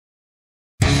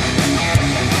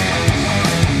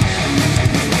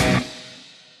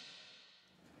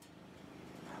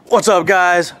What's up,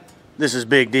 guys? This is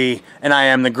Big D, and I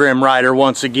am the Grim Rider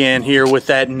once again here with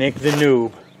that Nick the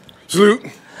Noob. Salute.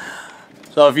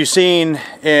 So if you've seen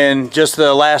in just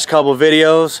the last couple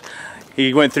videos,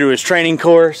 he went through his training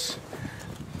course,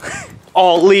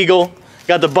 all legal,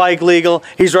 got the bike legal,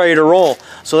 he's ready to roll.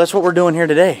 So that's what we're doing here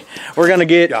today. We're gonna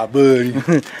get, Yeah, buddy.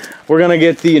 we're gonna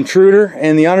get the Intruder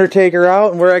and the Undertaker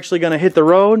out, and we're actually gonna hit the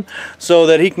road so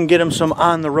that he can get him some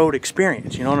on-the-road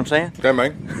experience. You know what I'm saying? Yeah,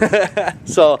 man.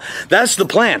 So that's the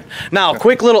plan. Now,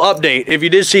 quick little update. If you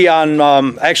did see on,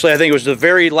 actually I think it was the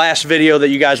very last video that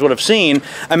you guys would have seen,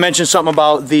 I mentioned something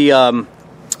about the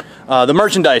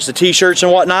merchandise, the t-shirts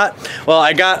and whatnot. Well,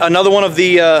 I got another one of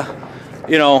the,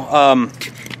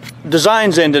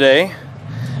 designs in today,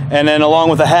 and then along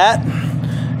with a hat,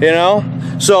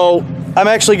 So I'm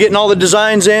actually getting all the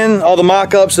designs in, all the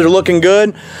mock-ups that are looking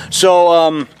good.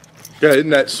 So, Yeah, isn't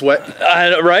that sweat?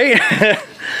 right?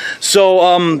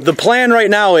 So the plan right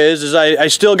now is I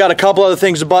still got a couple other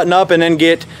things to button up and then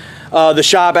get the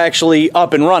shop actually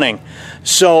up and running.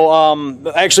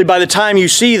 So actually by the time you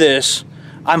see this,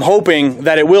 I'm hoping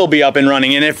that it will be up and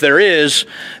running, and if there is,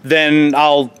 then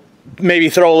I'll maybe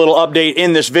throw a little update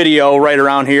in this video right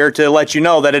around here to let you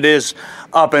know that it is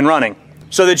up and running,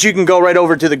 so that you can go right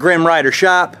over to the Grim Rider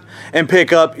shop and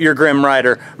pick up your Grim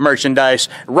Rider merchandise,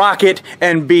 rock it,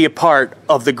 and be a part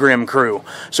of the Grim crew.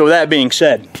 So with that being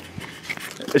said,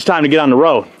 it's time to get on the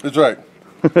road. That's right.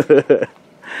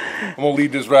 I'm gonna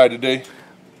lead this ride today.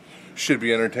 Should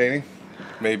be entertaining.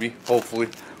 Maybe. Hopefully.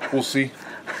 We'll see.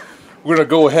 We're gonna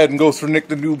go ahead and go through Nick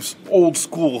the Noob's old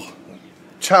school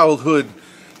childhood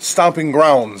stomping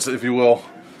grounds, if you will.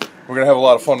 We're gonna have a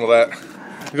lot of fun with that.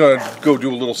 We're gonna go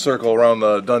do a little circle around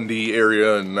the Dundee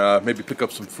area and maybe pick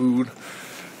up some food,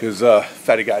 because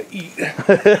fatty gotta eat.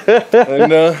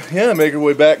 And yeah, make our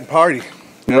way back and party.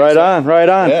 Right on, right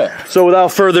on. Yeah. So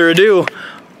without further ado,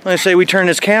 I say we turn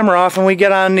this camera off and we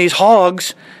get on these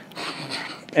hogs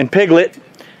and Piglet,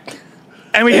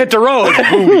 and we hit the road.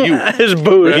 Booty, you. His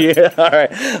booty. Yeah. All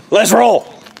right, let's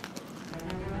roll.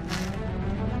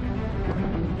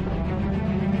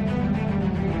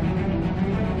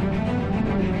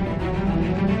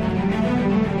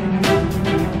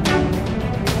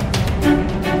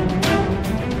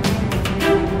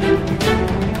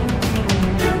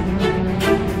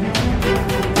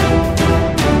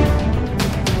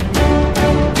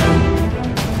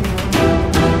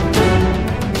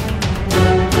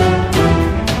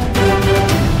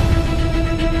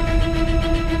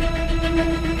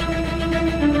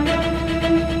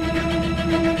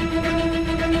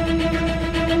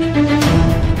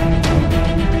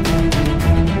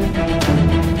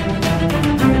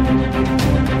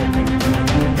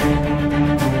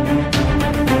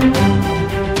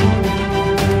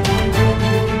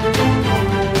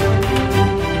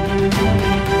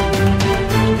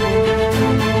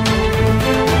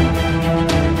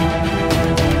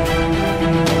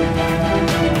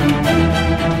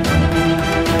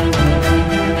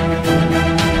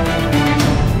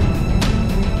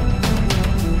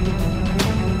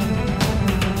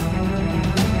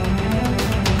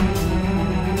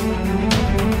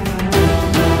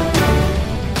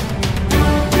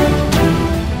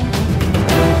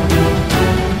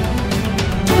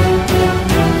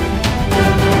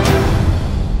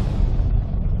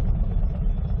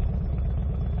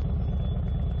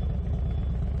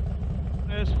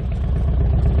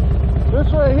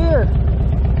 This right here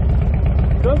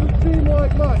doesn't seem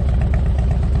like much.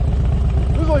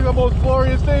 This is like the most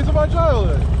glorious days of my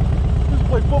childhood. Just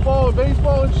play football and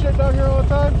baseball and shit down here all the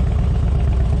time.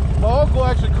 My uncle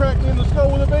actually cracked me in the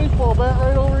skull with a baseball bat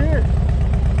right over here.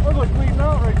 I was like bleeding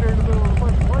out right there in the middle of a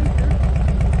bunch of lights here.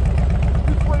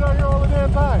 Just play down here all the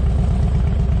damn time.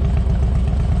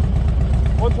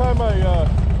 One time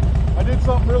I did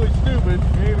something really stupid.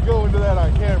 I ain't gonna go into that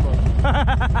on camera.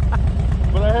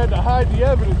 But I had to hide the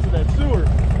evidence in that sewer.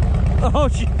 Oh,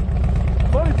 shit.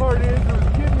 Funny part is, there was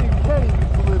a kid named Kenny who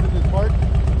used to live in this park.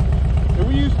 And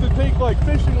we used to take like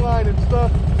fishing line and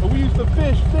stuff, and we used to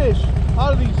fish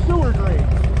out of these sewer drains.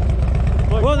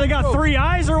 Like, well, they got 3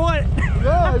 eyes or what?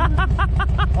 Yeah,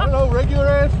 I don't know, regular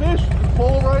ass fish. Just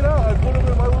pull them right out. I put them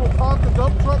in my little Tonka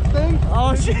dump truck thing.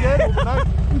 Oh, shit.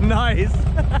 Nice.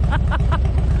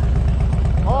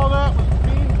 All that was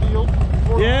bean field.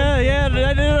 Yeah,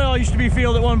 that all used to be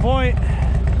field at one point.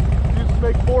 Used to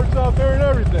make forts out there and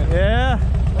everything. Yeah.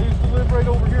 I used to live right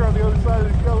over here on the other side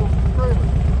of the yellow trailer.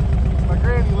 My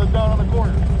granny lived down on the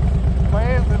corner. My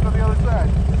aunt lived on the other side.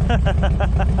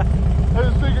 I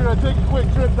just figured I'd take a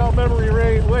quick trip down memory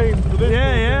lane for this.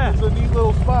 Yeah. It's a neat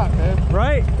little spot, man.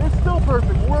 Right. It's still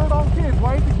perfect. Where are all kids?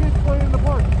 Why ain't the kids playing in the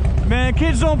park? Man,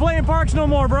 Kids don't play in parks no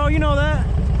more, bro. You know that.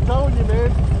 I'm telling you,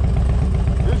 man.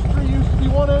 This tree used to be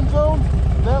one end zone,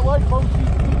 and that light post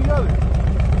used to be the other.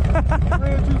 If you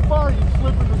ran too far, you'd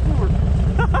slip in the sewer.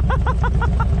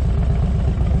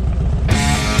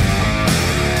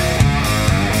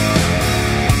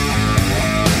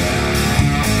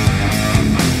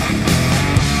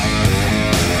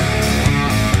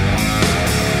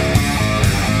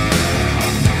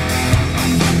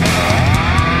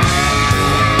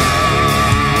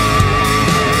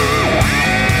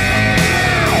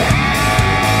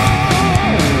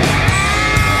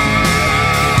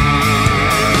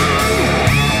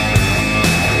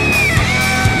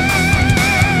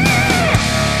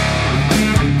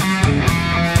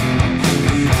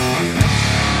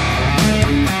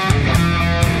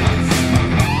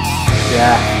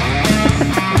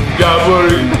 Yeah,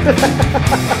 buddy.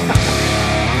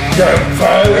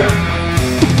 Campfire.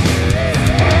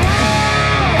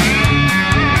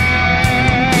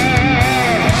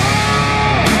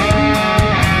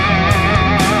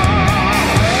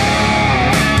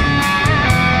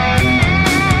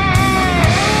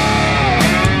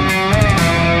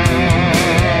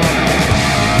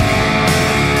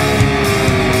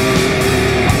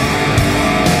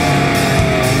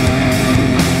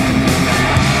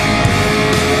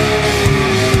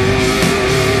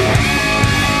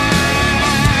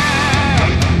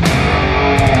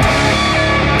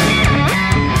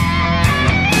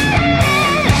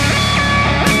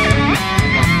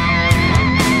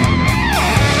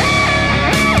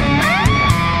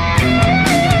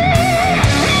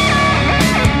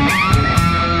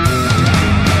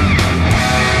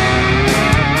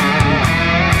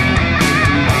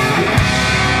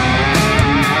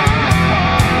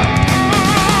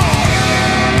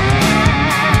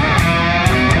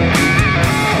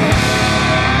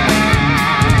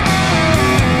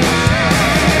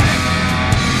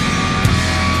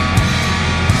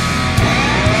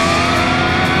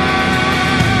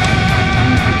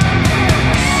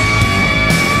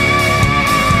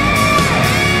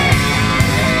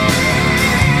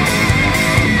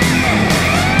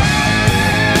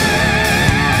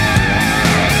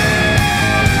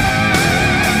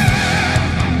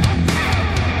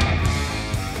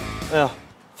 Well,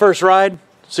 first ride,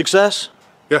 success?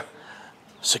 Yeah.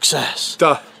 Success.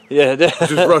 Duh. Yeah. Which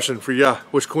is Russian for yeah,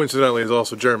 which coincidentally is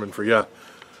also German for yeah.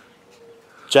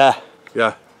 Ja.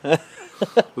 Yeah. It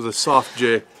was a soft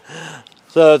J.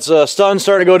 So it's sun's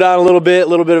starting to go down a little bit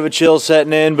of a chill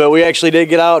setting in, but we actually did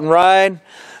get out and ride.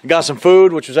 Got some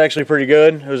food, which was actually pretty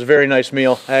good. It was a very nice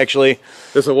meal, actually.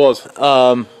 Yes, it was.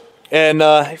 And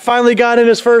he finally got in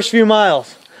his first few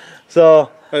miles. So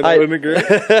I wouldn't agree.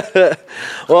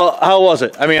 well, how was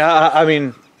it? I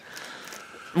mean,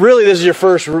 really, this is your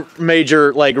first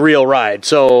major, like, real ride.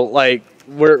 So, like,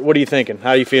 what are you thinking?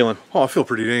 How are you feeling? Oh, I feel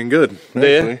pretty dang good,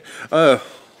 actually. A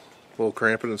little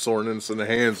cramping and soreness in the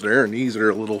hands there, and knees are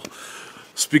a little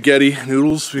spaghetti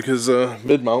noodles because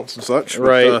mid-mounts and such.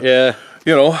 Right, but, yeah.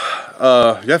 You know,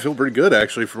 yeah, I feel pretty good,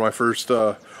 actually, for my first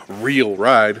real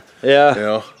ride. Yeah. You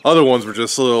know, other ones were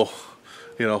just little,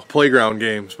 you know, playground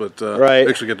games, but right. I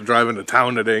actually get to drive into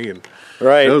town today, and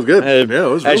right. It was good. Yeah, it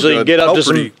was real actually good. Get up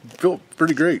to felt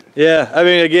pretty great. Yeah, I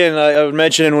mean, again, I was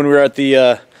mentioning when we were at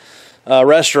the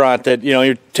restaurant that, you know,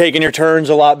 you're taking your turns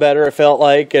a lot better, it felt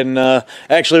like, and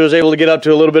actually was able to get up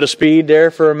to a little bit of speed there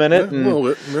for a minute, yeah, a little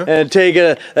bit, yeah. And take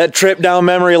that trip down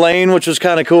memory lane, which was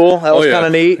kind of cool. That was kind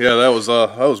of neat. Yeah, that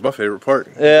was my favorite part.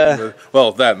 Yeah.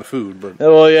 Well, that and the food, but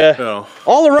well, yeah. You know.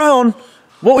 All around,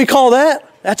 what we call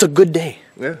that's a good day.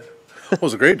 Yeah. It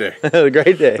was a great day. It was a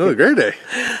great day. It was a great day.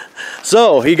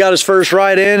 So he got his first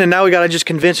ride in, and now we got to just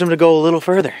convince him to go a little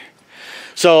further.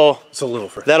 So it's a little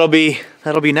further. That'll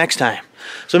be next time.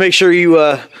 So make sure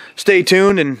you stay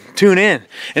tuned and tune in.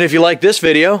 And if you like this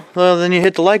video, well, then you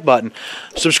hit the like button.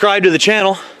 Subscribe to the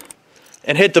channel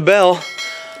and hit the bell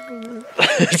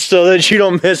so that you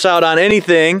don't miss out on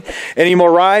anything, any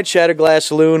more rides, Shattered Glass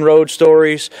Saloon, road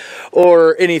stories,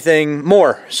 or anything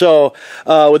more. So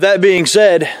with that being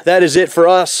said, that is it for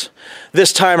us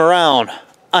this time around.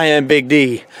 I am Big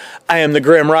D. I am the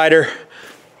Grim Rider.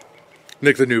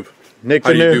 Nick the Noob. Nick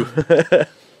the Noob.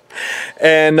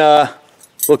 And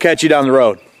we'll catch you down the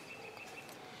road.